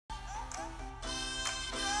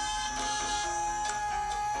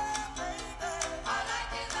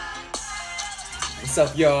What's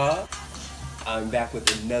up, y'all? I'm back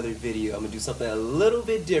with another video. I'm gonna do something a little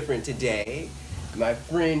bit different today. My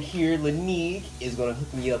friend here, Lanique, is gonna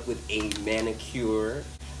hook me up with a manicure.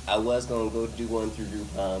 I was gonna go do one through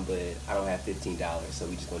Groupon, but I don't have $15, so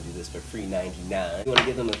we just gonna do this for free $99. You wanna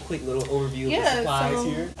give them a quick little overview of the supplies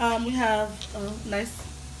here? We have a nice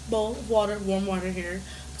bowl of water, warm water here,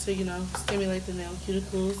 to stimulate the nail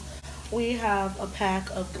cuticles. We have a pack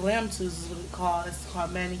of Glam Tools, is what it's called. It's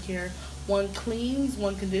called Manicure. One cleans,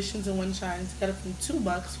 one conditions, and one shines. Got it from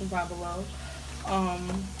 $2 from Five Below.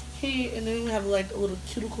 And then we have like a little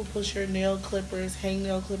cuticle pusher, nail clippers,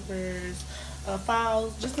 hangnail clippers,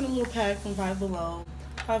 files, just in a little pack from Five Below,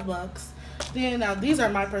 $5. Then now these are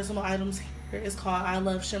my personal items here. It's called I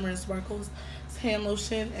Love Shimmer and Sparkles. It's hand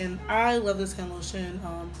lotion, and I love this hand lotion.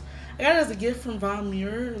 I got it as a gift from Von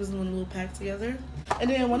Muir. It was in a little pack together.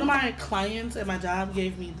 And then one of my clients at my job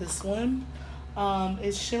gave me this one.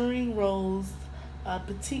 It's Shimmering Rose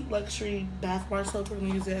Petite Luxury Bath Bar Soap. We're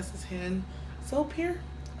gonna use it as this hand soap here.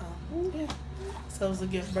 Yeah. So it was a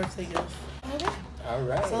gift, birthday gift. Okay. All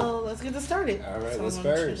right. So let's get this started. All right. So What's I'm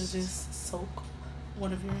first? going to just soak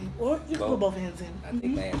one of your hands, or you can put both hands in. I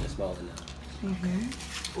think my hands are small enough.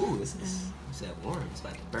 Ooh, this is warm. It's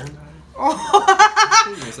about to burn by. I'm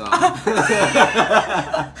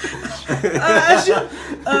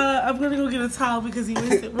gonna go get a towel because he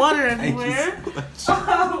wasted water everywhere.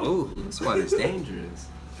 Ooh, this water's dangerous.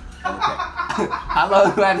 Okay. How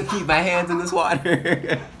long do I have to keep my hands in this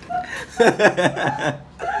water?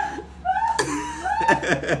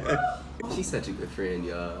 She's such a good friend,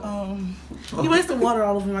 y'all. You wasted water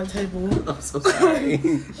all over my table. I'm so sorry.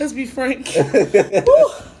 Let's be frank. Okay.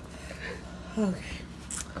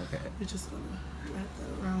 We're just gonna wrap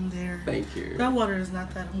that around there. Thank you. That water is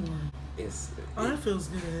not that warm. That feels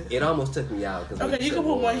good. It almost took me out. Okay, you can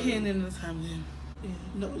put one hand in this time then. Yeah,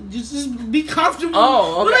 no, just be comfortable.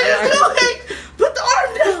 Oh, okay. What are you doing? Put the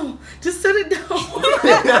arm down. Just set it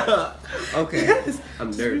down. Okay. Yes. I'm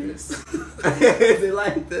nervous. Is it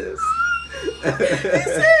like this?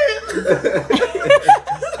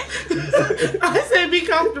 I said be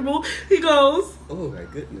comfortable. He goes. Oh my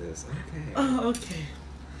goodness. Okay. Oh, okay.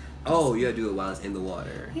 Oh, you gotta do it while it's in the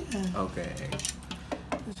water. Yeah. Okay.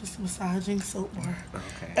 It's just massaging soap bar.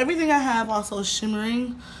 Okay. Everything I have also is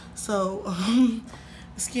shimmering, so the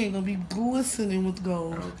skin gonna be glistening with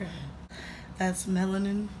gold. Okay. That's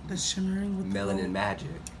melanin. That's shimmering with melanin gold.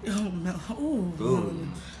 magic. Oh, boom!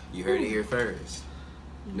 Melanin. You heard it here first.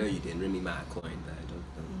 No, you didn't. Remy Ma coined that. Don't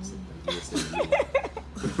listen to me.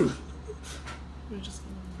 We're just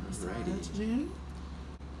gonna massage it in.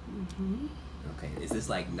 Okay, is this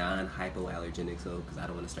like non-hypoallergenic soap? Because I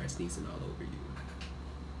don't want to start sneezing all over you.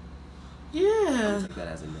 Yeah. I'll take that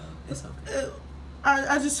as a no. It's okay.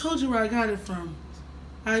 I just told you where I got it from.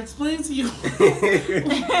 I explained to you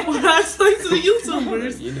when I explained to the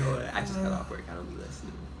YouTubers. You know what? I just got off work. I don't be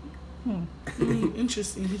listening.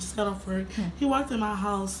 Interesting. He just got off work. He walked in my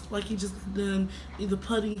house like he just got done either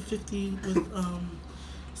putting 50 with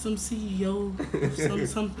some CEO or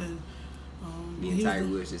something. Me and Tiger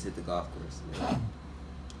Woods just hit the golf course.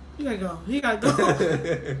 He gotta go. He gotta go.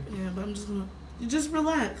 Yeah, but I'm just gonna. You just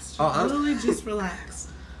relax. Literally just relax.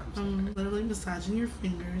 I'm literally massaging your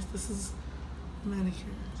fingers. This is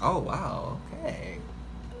manicure. Oh wow. Okay.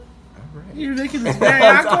 All right. You're making this very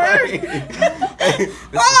awkward.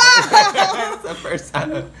 It's the first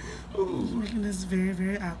time. Ooh. You're making this very,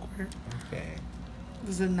 very awkward. Okay.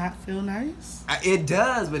 Does it not feel nice? It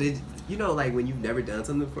does, but like when you've never done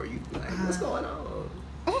something before, you like, what's going on?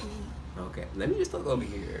 Okay, let me just look over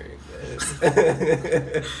here.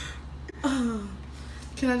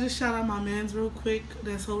 Can I just shout out my mans real quick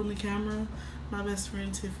that's holding the camera? My best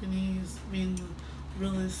friend Tiffany is being the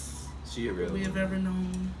realest she a real we have ever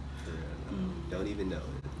known. Don't even know it.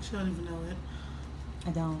 She don't even know it.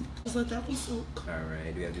 I don't. Just let that one soak.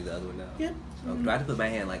 Alright, do we have to do the other one now? Yep. Oh, do I have to put my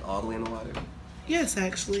hand like all the way in the water? Yes,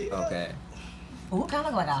 actually. Okay. Ooh, kind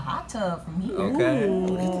of like a hot tub from here. Okay.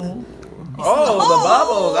 Ooh. Oh, the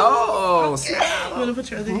bubbles. Oh, snap. You want to put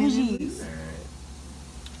your other hand in this? Alright.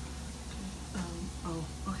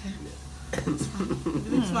 Okay. It's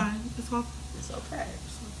fine. It's fine. It's all. It's okay.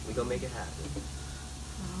 We gonna make it happen.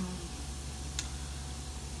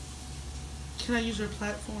 Can I use your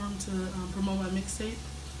platform to promote my mixtape?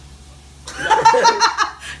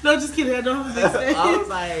 No, just kidding. I don't have a mixtape. I was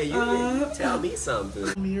like, you tell me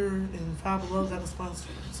something. Mirror and Five Below got a sponsor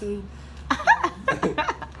too.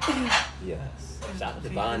 Yes. Shout out to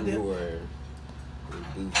Von Muir.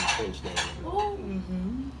 Bougie French name. All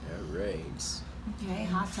right. Okay,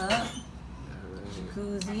 hot tub.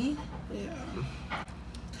 Jacuzzi. Yeah.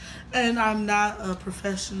 And I'm not a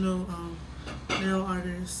professional nail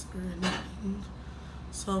artist or anything.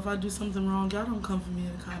 So if I do something wrong, y'all don't come for me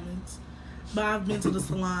in the comments. But I've been to the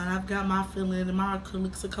salon. I've got my fill in and my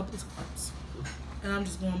acrylics a couple times. And I'm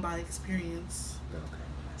just going by experience.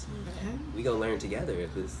 Okay. We gonna learn together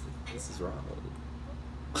if this is wrong.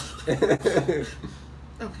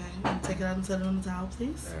 Okay, take it out and set it on the towel,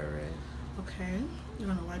 please. Alright. Okay, you're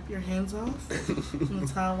gonna wipe your hands off on the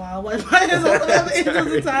towel while I wipe my hands off on the other end of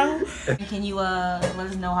the towel. Can you let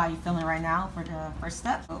us know how you're feeling right now for the first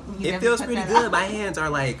step? It feels pretty good. My hands are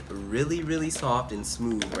like really, really soft and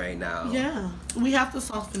smooth right now. Yeah, we have to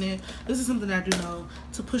soften it. This is something I do know.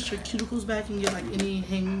 To push your cuticles back and get like any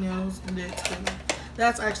hanging nails in the external.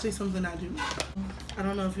 That's actually something I do. I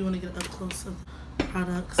don't know if you want to get up close of the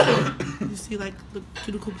products. You see like the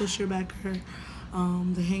cuticle pusher back here.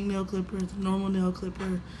 The hangnail clipper, the normal nail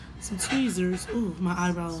clipper, some tweezers. Ooh, my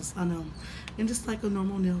eyebrows, I know. And just like a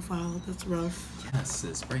normal nail file that's rough. Yes,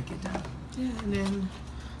 sis, break it down. Yeah, and then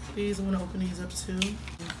these, I'm gonna open these up too.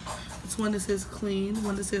 It's one that says clean,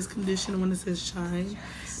 one that says condition, and one that says shine.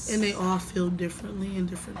 Yes. And they all feel differently in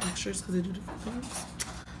different textures because they do different things.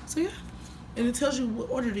 So yeah, and it tells you what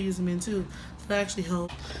order to use them in too. So that actually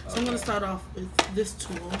helps. So I'm gonna start off with this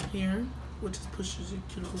tool here, which just pushes your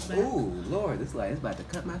cuticles back. Ooh, Lord, this light is about to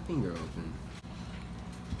cut my finger open.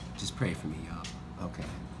 Just pray for me, y'all. Okay,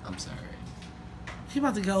 I'm sorry. He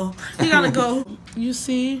about to go. He gotta go. You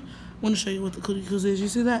see, I want to show you what the cuticles is. You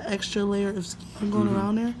see that extra layer of skin going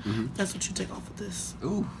around there? That's what you take off with this.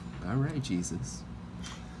 Ooh, all right, Jesus.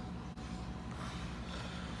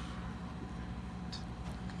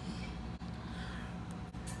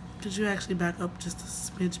 Could you actually back up just a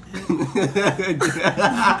smidge bit?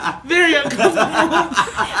 Very uncomfortable.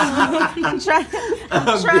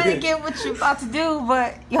 I'm trying to get what you're about to do,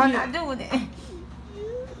 but y'all not doing it.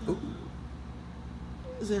 Ooh.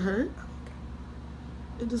 Does it hurt?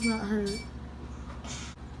 It does not hurt.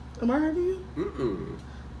 Am I hurting you? Mm-mm.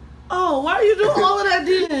 Oh, why are you doing all of that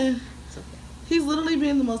then? It's okay. He's literally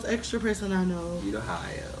being the most extra person I know. You know how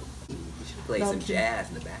I am. You should play some jazz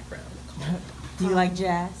in the background. Do you like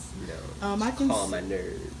jazz? You know, I can calm my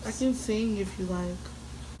nerves. I can sing if you like.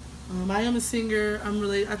 I am a singer. I'm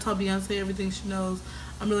related. I taught Beyonce everything she knows.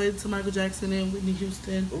 I'm related to Michael Jackson and Whitney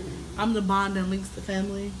Houston. Ooh. I'm the bond that links the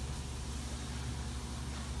family.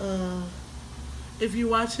 If you're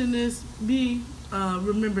watching this,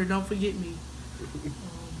 remember, don't forget me.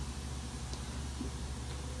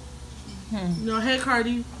 You know, hey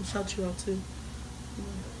Cardi, I'll shout you out too.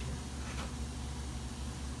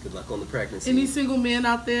 Good luck on the pregnancy. Any single men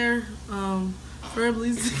out there,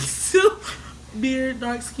 preferably still beard,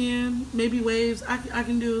 dark skin, maybe waves. I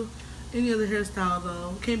can do any other hairstyle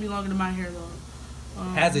though. Can't be longer than my hair though.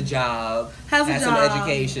 Has a job. Has a some job.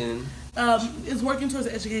 education. Is working towards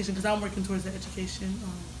the education because I'm working towards the education.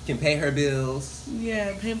 Can pay her bills.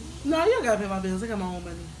 Yeah, no, you don't gotta pay my bills. I got my own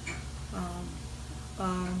money.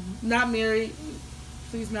 Not married.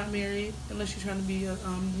 Please not married unless you're trying to be a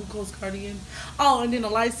glucose cardigan. Oh, and then a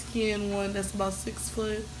light skinned one that's about 6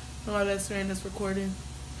 foot. For my best friend that's recording.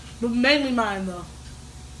 But mainly mine though.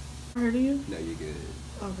 Hurting you? No, you're good.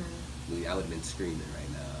 Okay. I would have been screaming right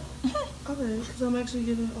now. Okay, because I'm actually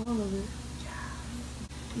getting all of it.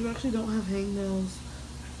 You actually don't have hangnails,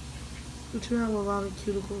 but you have a lot of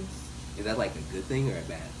cuticles. Is that like a good thing or a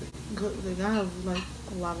bad thing? Good thing. I have like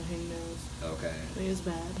a lot of hangnails. Okay. It's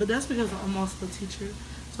bad, but that's because I'm also a teacher,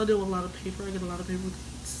 so I deal with a lot of paper. I get a lot of paper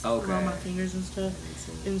clips around my fingers and stuff,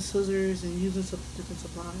 and scissors, and using some different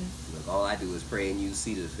supplies. Look, all I do is pray and use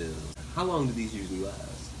Cetaphil. How long do these usually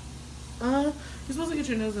last? You're supposed to get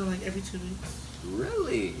your nails done like every 2 weeks.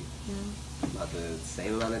 Really? Yeah. About the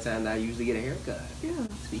same amount of time that I usually get a haircut. Yeah.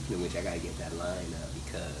 Speaking of which, I gotta get that line up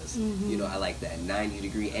because you know I like that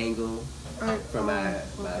 90-degree angle from my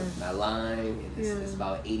line, and it's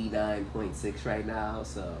about 89.6 right now.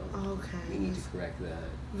 So we need to correct that.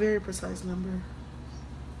 Very precise number.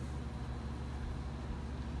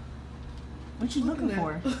 What you looking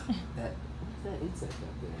for? What's that insect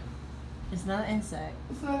up there? It's not an insect.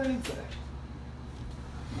 It's not an insect.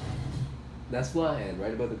 That's flying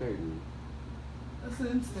right above the curtain. That's an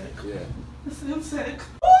insect. Yeah. That's an insect.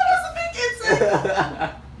 Oh, that's a big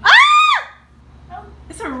insect. Ah!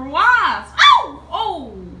 It's a wasp. Oh!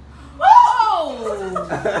 Oh!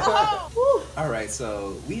 Oh! Oh! All right,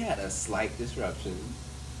 so we had a slight disruption.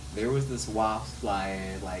 There was this wasp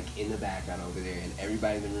flying like in the background over there, and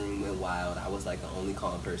everybody in the room went wild. I was like the only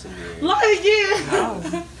calm person here. Lie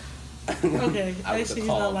again. Okay, I was actually, the he's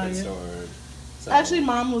not calm lying. concerned. So, Actually,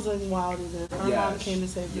 Mom was in wild either. Our mom came to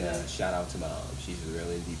save the day. Yeah, shout out to Mom. She's a real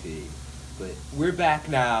MVP. But we're back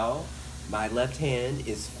now. My left hand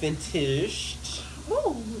is finished.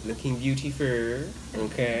 Ooh. Looking beautiful.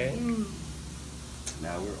 Okay.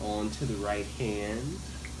 Now we're on to the right hand.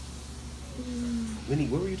 Winnie,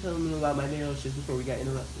 what were you telling me about my nails just before we got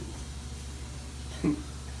interrupted?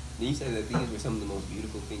 You said that these were some of the most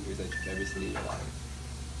beautiful fingers that you've ever seen in your life.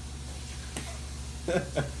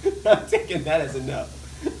 I'm taking that as a no.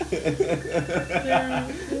 They're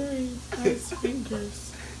very nice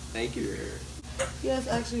fingers. Thank you. Yes,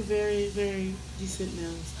 actually very, very decent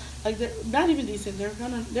nails. Like they're not even decent,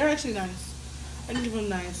 they're actually nice. I can give him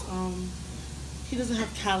nice. He doesn't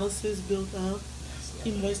have calluses built up.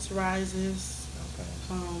 He moisturizes. Okay.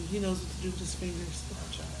 He knows what to do with his fingers.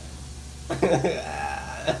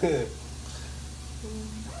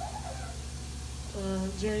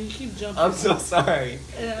 Jerry, you keep jumping. I'm so sorry.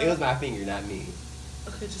 Yeah. It was my finger, not me.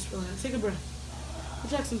 Okay, just relax. Take a breath.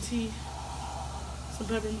 Would you like some tea? Some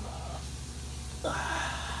peppermint?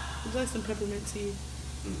 Would you like some peppermint tea?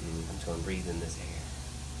 I'm just gonna breathe in this air.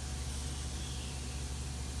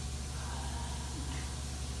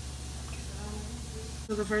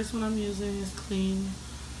 So the first one I'm using is clean.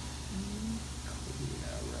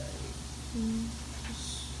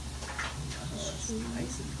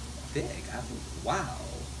 Nice and thick. Wow.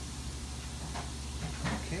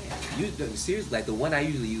 Okay. Seriously, like the one I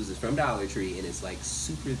usually use is from Dollar Tree, and it's like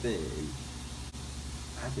super thin.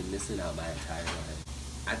 I've been missing out my entire life.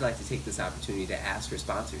 I'd like to take this opportunity to ask for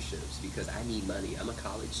sponsorships because I need money. I'm a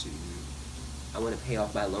college student. I want to pay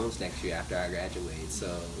off my loans next year after I graduate. So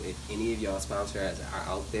if any of y'all sponsors are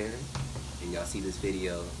out there and y'all see this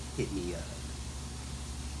video, hit me up.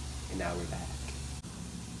 And now we're back.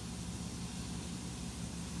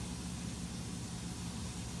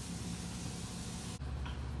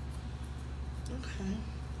 Okay.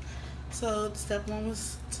 So step one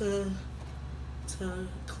was to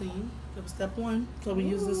clean. That was step one. So we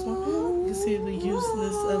use this one. You can see the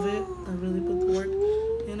useless of it. I really put the work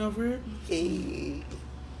in over it. Hey.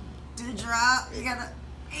 Do the drop. You gotta.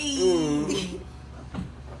 Hey.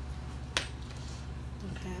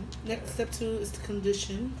 Okay. Next, step two is to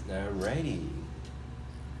condition. Alrighty.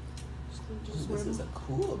 This is a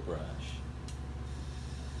cool brush.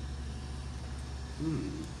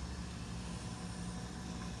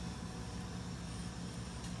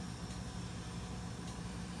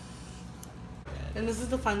 And this is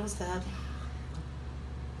the final step.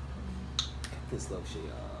 This lotion,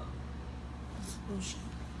 y'all. This lotion.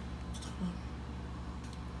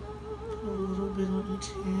 A little bit on each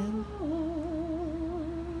hand.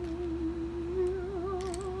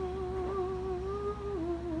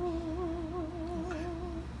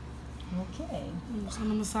 Okay. I'm just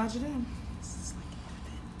gonna massage it in.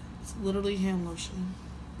 It's literally hand lotion.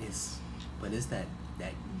 But it's that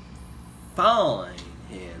fine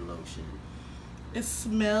hand lotion. It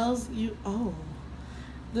smells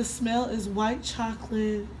the smell is white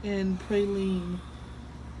chocolate and praline.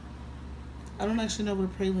 I don't actually know what a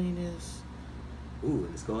praline is. Ooh,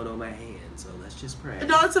 and it's going on my hand, so let's just pray.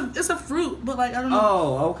 No, it's a fruit, but like I don't know.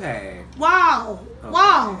 Oh, okay. Wow. Okay.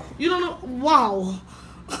 Wow. You don't know. Wow.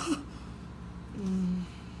 I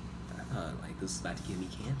thought like this is about to give me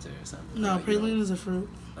cancer or something. No, like, praline is a fruit.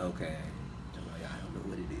 Okay. I don't know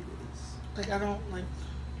what it is. Like I don't like.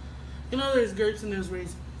 You know, there's grapes and there's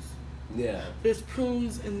raisins. Yeah. There's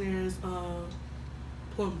prunes and there's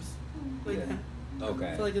plums. Like Yeah. that.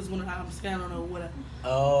 Okay. I feel like it's one of them. I don't know what.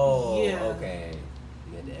 Oh. Yeah. Okay.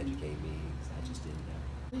 You had to educate me because I just didn't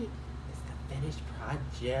know. It's the finished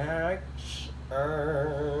project.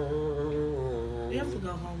 You have to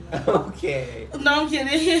go home now. Okay. No, I'm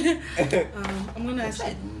kidding. I'm gonna That's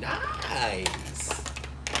actually. nice.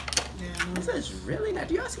 Yeah, no. This is really nice.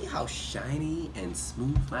 Do y'all see how shiny and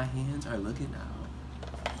smooth my hands are looking now?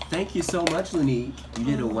 Thank you so much, Lanique. You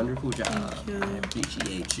did a wonderful job. Thank you. I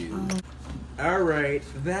appreciate you. Alright,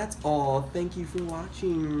 that's all. Thank you for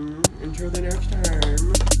watching. Until the next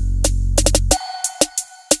time.